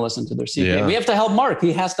 who's not going to listen to their CPA? Yeah. We have to help Mark.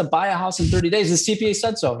 He has to buy a house in 30 days. The CPA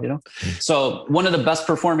said so, So one of the best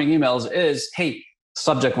performing emails is, hey,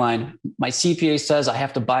 subject line, my CPA says I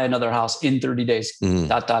have to buy another house in 30 days, ...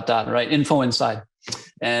 right? Info inside.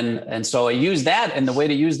 And so I use that. And the way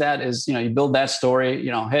to use that is, you build that story,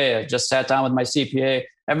 hey, I just sat down with my CPA.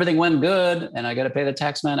 Everything went good. And I got to pay the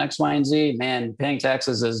tax man X, Y, and Z. Man, paying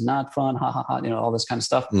taxes is not fun. Ha, ha, ha. All this kind of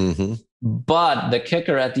stuff. But the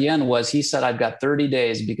kicker at the end was he said, I've got 30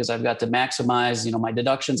 days because I've got to maximize, my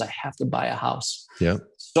deductions. I have to buy a house. Yeah.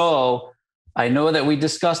 So I know that we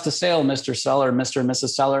discussed the sale, Mr. Seller, Mr. and Mrs.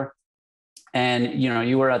 Seller. And,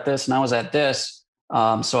 you were at this and I was at this.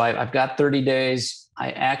 So I've got 30 days.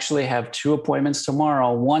 I actually have 2 appointments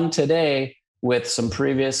tomorrow, one today with some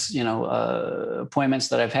previous, appointments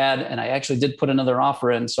that I've had. And I actually did put another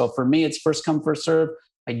offer in. So for me, it's first come, first serve.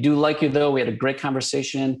 I do like you though. We had a great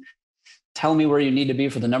conversation. Tell me where you need to be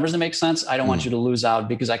for the numbers to make sense. I don't want you to lose out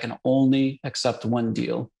because I can only accept one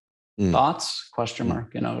deal. Thoughts? Question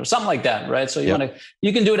mark, or something like that. Right. So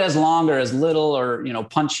you can do it as long or as little or,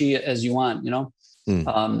 punchy as you want,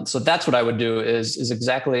 So that's what I would do is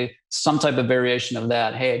exactly some type of variation of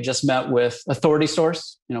that. Hey, I just met with authority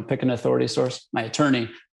source, pick an authority source, my attorney,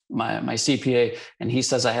 my CPA, and he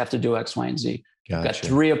says I have to do X, Y, and Z. Gotcha. I've got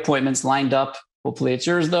 3 appointments lined up. Hopefully it's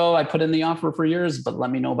yours though. I put in the offer for yours, but let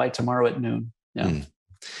me know by tomorrow at noon. Yeah.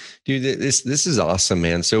 Dude, this is awesome,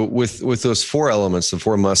 man. So with those 4 elements, the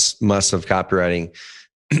 4 musts of copywriting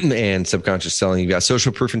and subconscious selling, you've got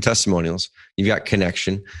social proof and testimonials, you've got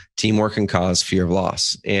connection, teamwork and cause, fear of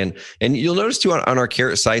loss. And you'll notice too on our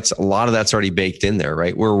Carrot sites, a lot of that's already baked in there,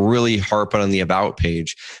 right? We're really harping on the about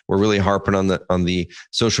page. We're really harping on the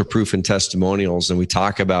social proof and testimonials. And we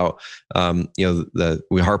talk about,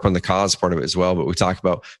 we harp on the cause part of it as well, but we talk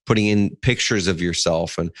about putting in pictures of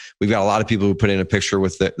yourself. And we've got a lot of people who put in a picture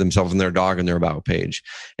with themselves and their dog on their about page.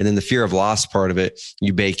 And then the fear of loss part of it,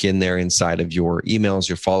 you bake in there inside of your emails,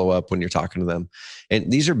 your follow up when you're talking to them.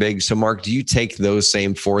 And these are big. So Mark, do you take those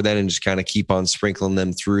same 4 then and just kind of keep on sprinkling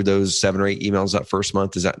them through those 7 or 8 emails that first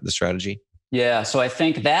month? Is that the strategy? Yeah. So I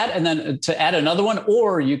think that, and then to add another one,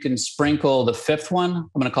 or you can sprinkle the 5th one. I'm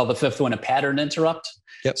going to call the 5th one a pattern interrupt.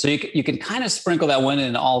 Yep. So you can kind of sprinkle that one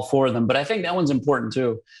in all 4 of them, but I think that one's important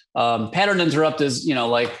too. Pattern interrupt is,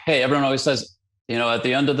 like, hey, everyone always says, at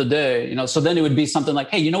the end of the day, so then it would be something like,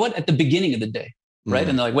 hey, you know what? At the beginning of the day. Right.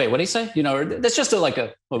 And they're like, wait, what did he say? That's just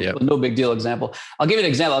a no big deal example. I'll give you an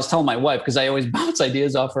example. I was telling my wife, because I always bounce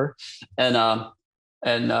ideas off her. So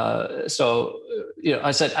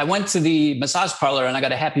I said, I went to the massage parlor and I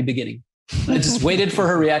got a happy beginning. I just waited for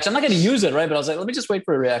her reaction. I'm not going to use it. Right. But I was like, let me just wait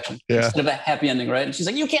for a reaction instead of a happy ending. Right. And she's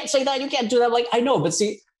like, you can't say that. You can't do that. I'm like, I know, but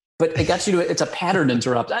it got you to it. It's a pattern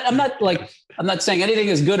interrupt. I'm not saying anything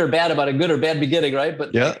is good or bad about a good or bad beginning. Right.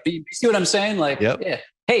 But you see what I'm saying? Like, yeah.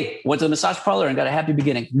 Hey, went to the massage parlor and got a happy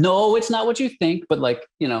beginning. No, it's not what you think, but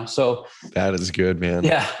so. That is good, man.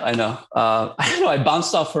 Yeah, I know. I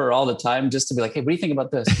bounced off her all the time just to be like, hey, what do you think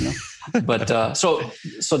about this? But so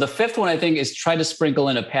the 5th one I think is try to sprinkle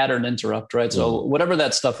in a pattern interrupt, right? So whatever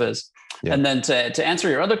that stuff is. Yeah. And then to answer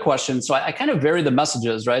your other question, so I kind of vary the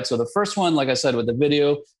messages, right? So the first one, like I said, with the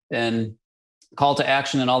video and call to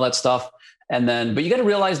action and all that stuff. And then, but you got to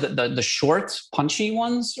realize that the short, punchy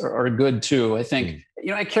ones are good too. I think,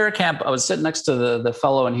 at Carrot Camp, I was sitting next to the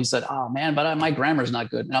fellow and he said, oh man, but my grammar's not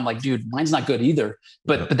good. And I'm like, dude, mine's not good either.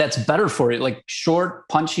 But that's better for you. Like short,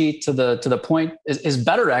 punchy to the point is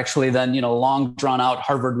better actually than, long drawn out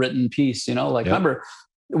Harvard written piece, remember,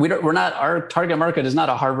 we're not, our target market is not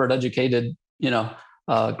a Harvard educated,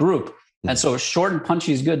 group. And so short and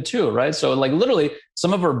punchy is good too. Right. So like literally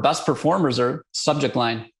some of our best performers are subject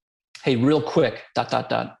line. Hey, real quick, ...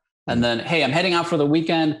 And then, hey, I'm heading out for the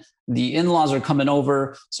weekend. The in-laws are coming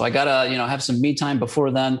over. So I got to, have some me time before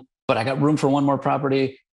then, but I got room for one more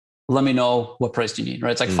property. Let me know what price do you need,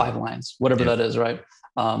 right? It's like 5 lines, whatever that is, right?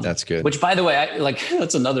 That's good. Which by the way,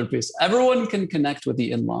 that's another piece. Everyone can connect with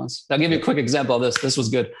the in-laws. I'll give you a quick example of this. This was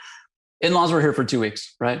good. in-laws were here for 2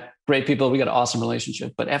 weeks, right? Great people. We got an awesome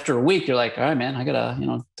relationship. But after a week, you're like, all right, man, I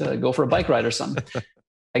gotta, to go for a bike ride or something.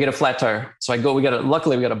 I get a flat tire. So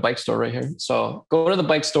luckily we got a bike store right here. So go to the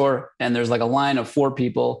bike store and there's like a line of 4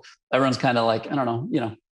 people. Everyone's kind of like, I don't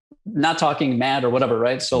know, not talking mad or whatever.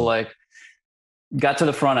 Right. So like got to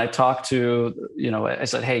the front, I talked to, I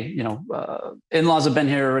said, hey, in-laws have been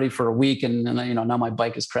here already for a week and now my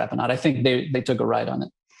bike is crapping out. I think they took a ride on it.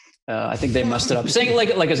 I think they messed it up. Saying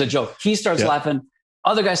it like as a joke. He starts laughing.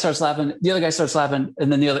 Other guy starts laughing. The other guy starts laughing.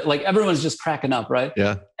 And then the other, like everyone's just cracking up. Right.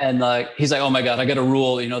 Yeah. And he's like, oh my God, I got a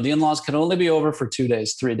rule. The in-laws can only be over for 2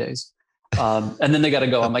 days, 3 days. And then they got to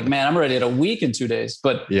go. I'm like, man, I'm already at a week and 2 days.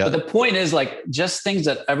 But the point is like just things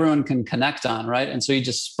that everyone can connect on. Right. And so you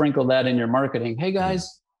just sprinkle that in your marketing. Hey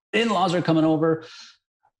guys, in-laws are coming over.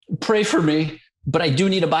 Pray for me, but I do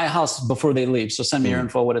need to buy a house before they leave. So send me your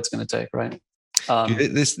info, what it's going to take. Right.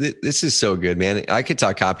 This is so good, man. I could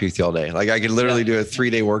talk copy with you all day. Like I could literally do a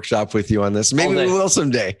 3-day workshop with you on this. Maybe we will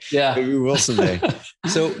someday. Yeah. Maybe we will someday.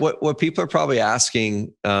 So what people are probably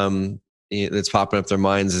asking, that's popping up their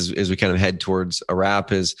minds as we kind of head towards a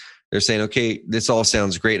wrap is they're saying, okay, this all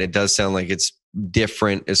sounds great. It does sound like it's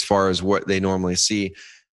different as far as what they normally see.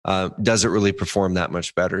 Does it really perform that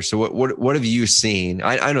much better? So what have you seen?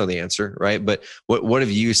 I know the answer, right? But what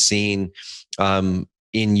have you seen,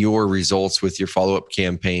 in your results with your follow-up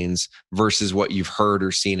campaigns versus what you've heard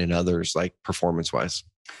or seen in others, like performance-wise?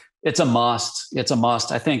 It's a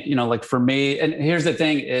must. I think, like for me, and here's the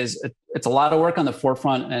thing is it's a lot of work on the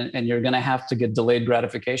forefront and you're going to have to get delayed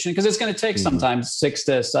gratification because it's going to take sometimes 6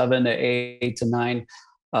 to 7 to 8 to 9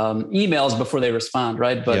 emails before they respond.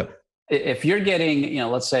 Right. But if you're getting,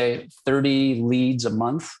 let's say 30 leads a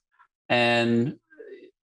month. And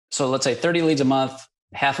so let's say 30 leads a month,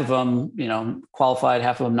 half of them, qualified,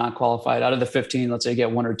 half of them not qualified. Out of the 15, let's say you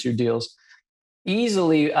get 1 or 2 deals.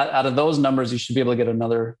 Easily out of those numbers, you should be able to get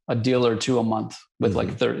a deal or 2 a month with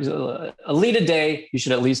like 30, a lead a day. You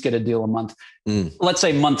should at least get a deal a month. Let's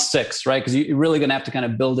say month 6, right? Because you're really going to have to kind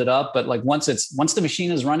of build it up. But like once the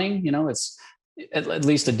machine is running, it's at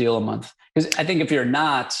least a deal a month. Because I think if you're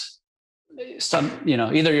not,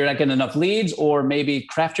 either you're not getting enough leads or maybe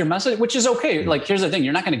craft your message, which is okay. Like, here's the thing.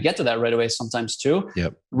 You're not going to get to that right away sometimes too.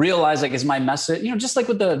 Yep. Realize like, is my message, just like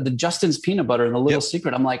with the Justin's peanut butter and the little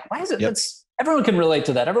secret, I'm like, why is it? Everyone can relate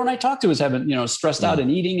to that. Everyone I talk to is having, stressed out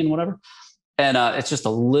and eating and whatever. And it's just a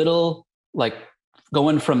little like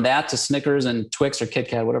going from that to Snickers and Twix or Kit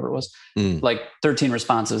Kat, whatever it was, like 13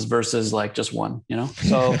 responses versus like just 1,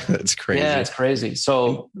 so that's crazy. Yeah, it's crazy.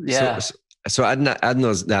 So yeah. So adding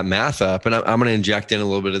that math up, and I'm going to inject in a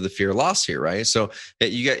little bit of the fear of loss here, right? So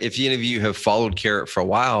if any of you have followed Carrot for a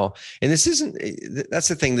while, and that's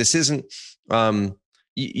the thing. This isn't,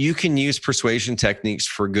 you can use persuasion techniques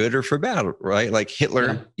for good or for bad, right? Like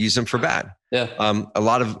Hitler used them for bad. Yeah. A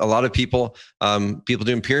lot of people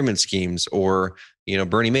doing pyramid schemes or,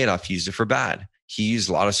 Bernie Madoff used it for bad. He used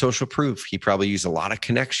a lot of social proof. He probably used a lot of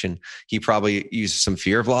connection. He probably used some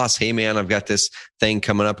fear of loss. Hey man, I've got this thing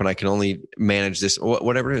coming up and I can only manage this,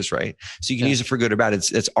 whatever it is, right? So you can use it for good or bad.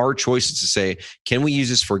 It's our choices to say, can we use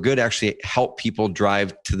this for good, actually help people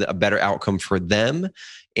drive to a better outcome for them?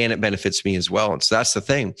 And it benefits me as well. And so that's the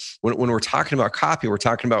thing. When we're talking about copy, we're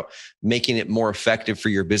talking about making it more effective for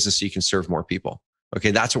your business so you can serve more people.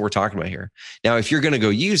 Okay, that's what we're talking about here. Now, if you're going to go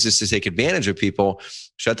use this to take advantage of people,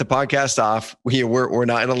 shut the podcast off. We're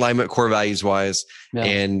not in alignment core values wise,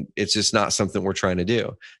 and it's just not something we're trying to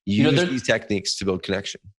do. Use these techniques to build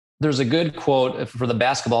connection. There's a good quote for the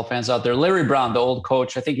basketball fans out there. Larry Brown, the old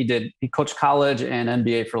coach, I think he coached college and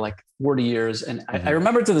NBA for like 40 years. And I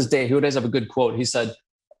remember to this day, he would always have a good quote. He said,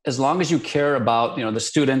 as long as you care about, the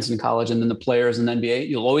students in college and then the players in the NBA,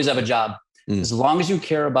 you'll always have a job. As long as you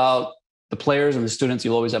care about the players and the students,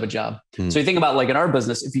 you'll always have a job. So you think about like in our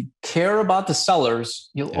business, if you care about the sellers,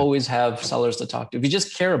 you'll always have sellers to talk to. If you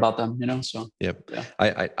just care about them, so. Yep.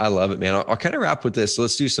 Yeah. I love it, man. I'll kind of wrap with this. So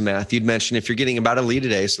let's do some math. You'd mentioned if you're getting about a lead a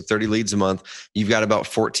day, so 30 leads a month, you've got about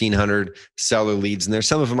 1,400 seller leads in there.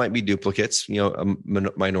 Some of them might be duplicates, a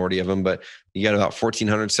minority of them, but you got about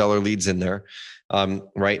 1,400 seller leads in there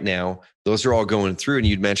right now. Those are all going through. And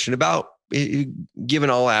you'd mentioned about, given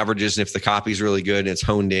all averages, and if the copy is really good and it's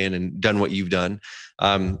honed in and done what you've done,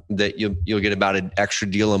 that you'll get about an extra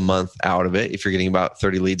deal a month out of it if you're getting about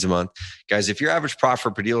 30 leads a month. Guys, if your average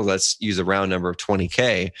profit per deal, let's use a round number of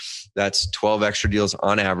 20K, that's 12 extra deals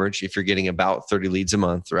on average if you're getting about 30 leads a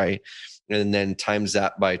month, right? And then times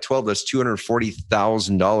that by 12, that's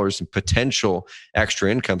 $240,000 in potential extra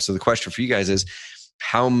income. So the question for you guys is,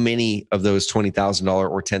 how many of those $20,000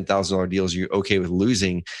 or $10,000 deals are you okay with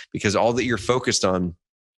losing? Because all that you're focused on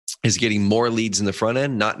is getting more leads in the front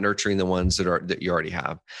end, not nurturing the ones that you already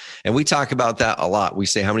have. And we talk about that a lot. We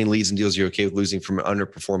say, how many leads and deals are you okay with losing from an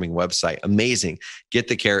underperforming website? Amazing. Get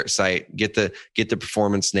the Carrot site, get the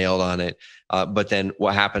performance nailed on it. But then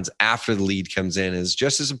what happens after the lead comes in is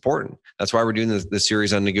just as important. That's why we're doing the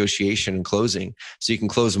series on negotiation and closing. So you can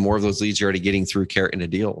close more of those leads you're already getting through Carrot into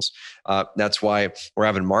deals. That's why we're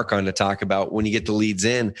having Mark on to talk about when you get the leads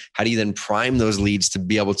in, how do you then prime those leads to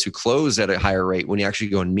be able to close at a higher rate when you actually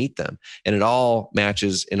go and meet them? And it all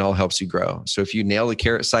matches and all helps you grow. So if you nail the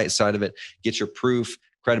Carrot site side of it, get your proof,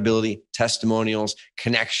 credibility, testimonials,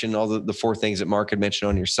 connection, all the 4 things that Mark had mentioned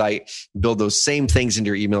on your site, build those same things into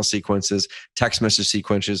your email sequences, text message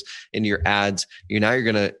sequences, into your ads. You're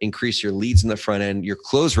going to increase your leads in the front end, your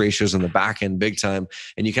close ratios on the back end big time.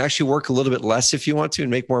 And you can actually work a little bit less if you want to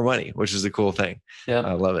and make more money, which is the cool thing. Yeah,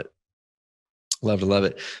 I love it. Love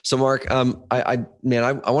it. So Mark, I want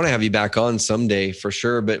to have you back on someday for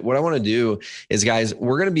sure. But what I want to do is, guys,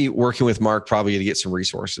 we're going to be working with Mark probably to get some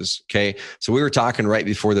resources. Okay. So we were talking right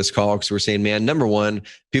before this call because we're saying, man, number one,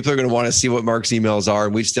 people are going to want to see what Mark's emails are.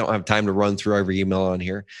 And we just don't have time to run through every email on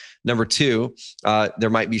here. Number two, there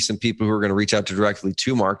might be some people who are going to reach out directly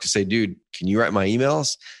to Mark to say, dude, can you write my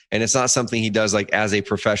emails? And it's not something he does like as a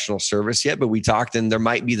professional service yet, but we talked and there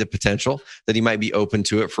might be the potential that he might be open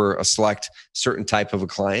to it for a select certain type of a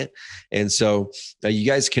client. And so you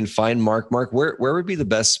guys can find Mark. Mark, where would be the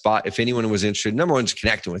best spot if anyone was interested? Number one, just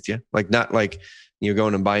connecting with you, like not like you're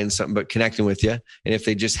going and buying something, but connecting with you. And if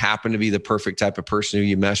they just happen to be the perfect type of person who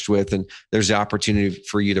you meshed with and there's the opportunity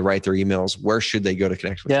for you to write their emails, where should they go to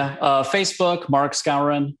connect with you? Facebook, Mark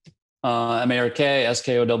Skowron. Mark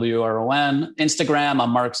Skowron. Instagram, I'm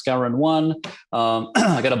Mark Skowron1.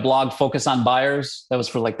 I got a blog, Focus on Buyers. That was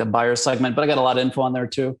for like the buyer segment, but I got a lot of info on there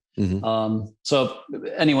too. Mm-hmm. So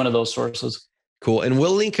any one of those sources. Cool. And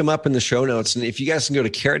we'll link them up in the show notes. And if you guys can go to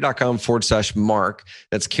carrot.com/Mark,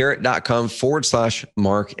 that's carrot.com/Mark,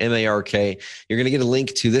 MARK, you're going to get a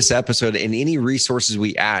link to this episode and any resources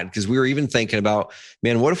we add. Because we were even thinking about,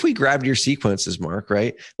 man, what if we grabbed your sequences, Mark,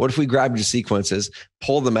 right? What if we grabbed your sequences,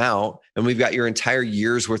 pull them out, and we've got your entire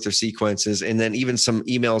year's worth of sequences, and then even some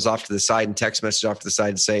emails off to the side and text message off to the side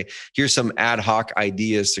and say, here's some ad hoc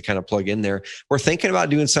ideas to kind of plug in there. We're thinking about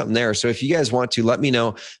doing something there. So if you guys want to, let me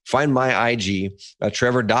know. Find my IG,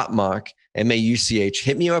 Trevor.Mauch, MAUCH.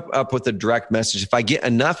 Hit me up with a direct message. If I get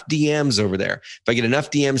enough DMs over there, if I get enough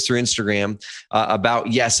DMs through Instagram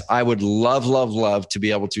about, yes, I would love to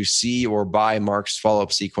be able to see or buy Mark's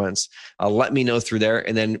follow-up sequence, let me know through there.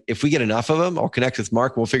 And then if we get enough of them, I'll connect with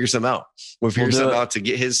Mark and we'll figure something out. We'll figure something out to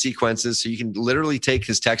get his sequences. So you can literally take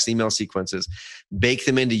his text email sequences, bake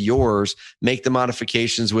them into yours, make the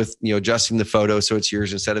modifications with, adjusting the photo so it's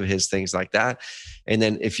yours instead of his, things like that. And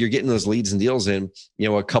then if you're getting those leads and deals in,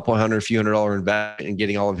 a couple $100, few $100 investment and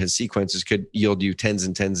getting all of his sequences could yield you tens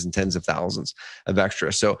and tens and tens of thousands of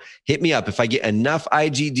extra. So hit me up if I get enough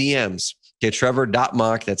IG DMs. Okay,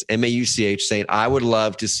 Trevor.Mauch, that's MAUCH, saying I would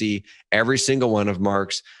love to see every single one of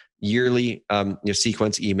Mark's yearly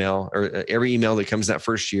sequence email, or every email that comes that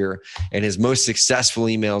first year, and his most successful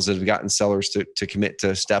emails that have gotten sellers to commit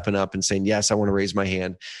to stepping up and saying, yes, I want to raise my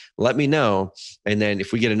hand. Let me know. And then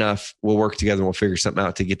if we get enough, we'll work together and we'll figure something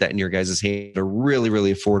out to get that in your guys' hand at a really,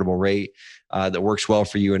 really affordable rate that works well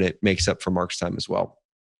for you and it makes up for Mark's time as well.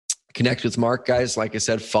 Connect with Mark, guys. Like I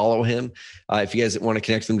said, follow him. If you guys want to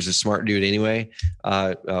connect with him, he's a smart dude anyway.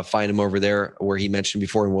 Find him over there where he mentioned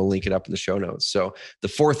before, and we'll link it up in the show notes. So the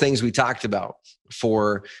 4 things we talked about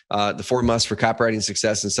for the 4 musts for copywriting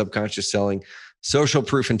success and subconscious selling: social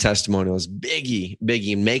proof and testimonials,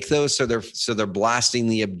 biggie. Make those so they're blasting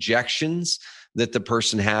the objections that the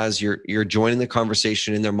person has. You're joining the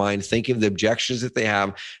conversation in their mind, thinking of the objections that they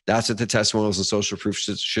have. That's what the testimonials and social proof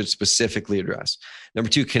should specifically address. Number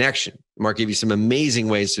 2, connection. Mark gave you some amazing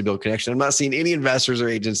ways to build connection. I'm not seeing any investors or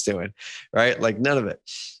agents doing, right? Like none of it.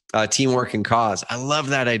 Teamwork and cause. I love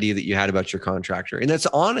that idea that you had about your contractor. And that's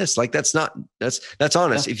honest. Like that's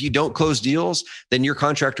honest. Yeah. If you don't close deals, then your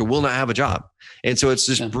contractor will not have a job. And so it's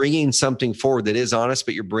just bringing something forward that is honest,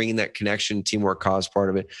 but you're bringing that connection, teamwork, cause part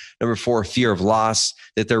of it. Number 4, fear of loss,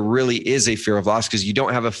 that there really is a fear of loss because you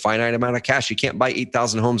don't have a finite amount of cash. You can't buy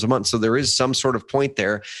 8,000 homes a month. So there is some sort of point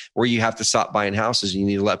there where you have to stop buying houses. You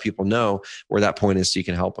need to let people know where that point is so you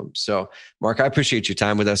can help them. So Mark, I appreciate your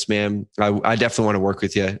time with us, man. I definitely want to work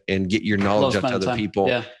with you and get your knowledge up to other people.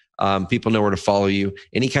 Yeah. People know where to follow you.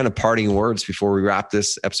 Any kind of parting words before we wrap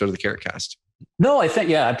this episode of the Carrot Cast? No, I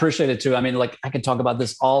think, I appreciate it too. I mean, like I could talk about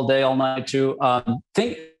this all day, all night too.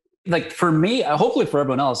 Like for me, hopefully for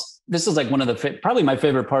everyone else, this is like one of the probably my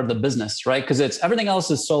favorite part of the business, right? Because it's everything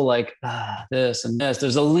else is so like this and this.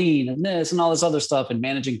 There's a lean and this and all this other stuff and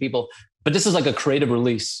managing people. But this is like a creative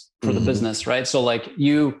release for the business, right? So like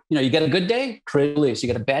you get a good day, creative release. You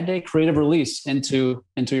get a bad day, creative release into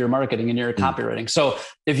your marketing and your copywriting. So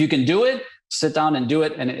if you can do it, sit down and do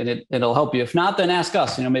it, and it'll help you. If not, then ask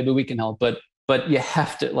us. Maybe we can help. But you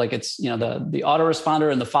have to, like, it's the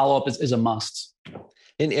autoresponder and the follow up is a must.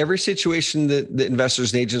 In every situation that the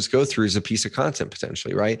investors and agents go through is a piece of content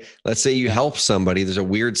potentially, right? Let's say you help somebody. There's a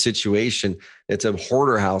weird situation. It's a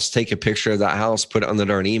hoarder house. Take a picture of that house, put it on the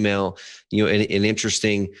darn email, an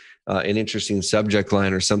interesting subject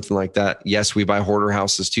line or something like that. Yes, we buy hoarder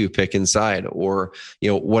houses too, pick inside, or,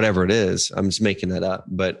 whatever it is. I'm just making that up.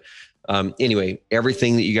 But anyway,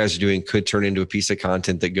 everything that you guys are doing could turn into a piece of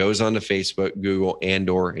content that goes onto Facebook, Google,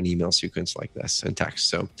 and/or an email sequence like this and text.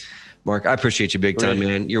 So Mark, I appreciate you big time,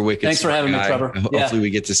 man. You're wicked. Thanks for having me, Trevor. Hopefully we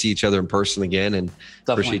get to see each other in person again, and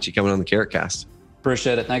appreciate you coming on the Carrot Cast.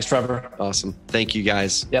 Appreciate it. Thanks, Trevor. Awesome. Thank you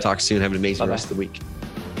guys. Talk soon. Have an amazing rest of the week.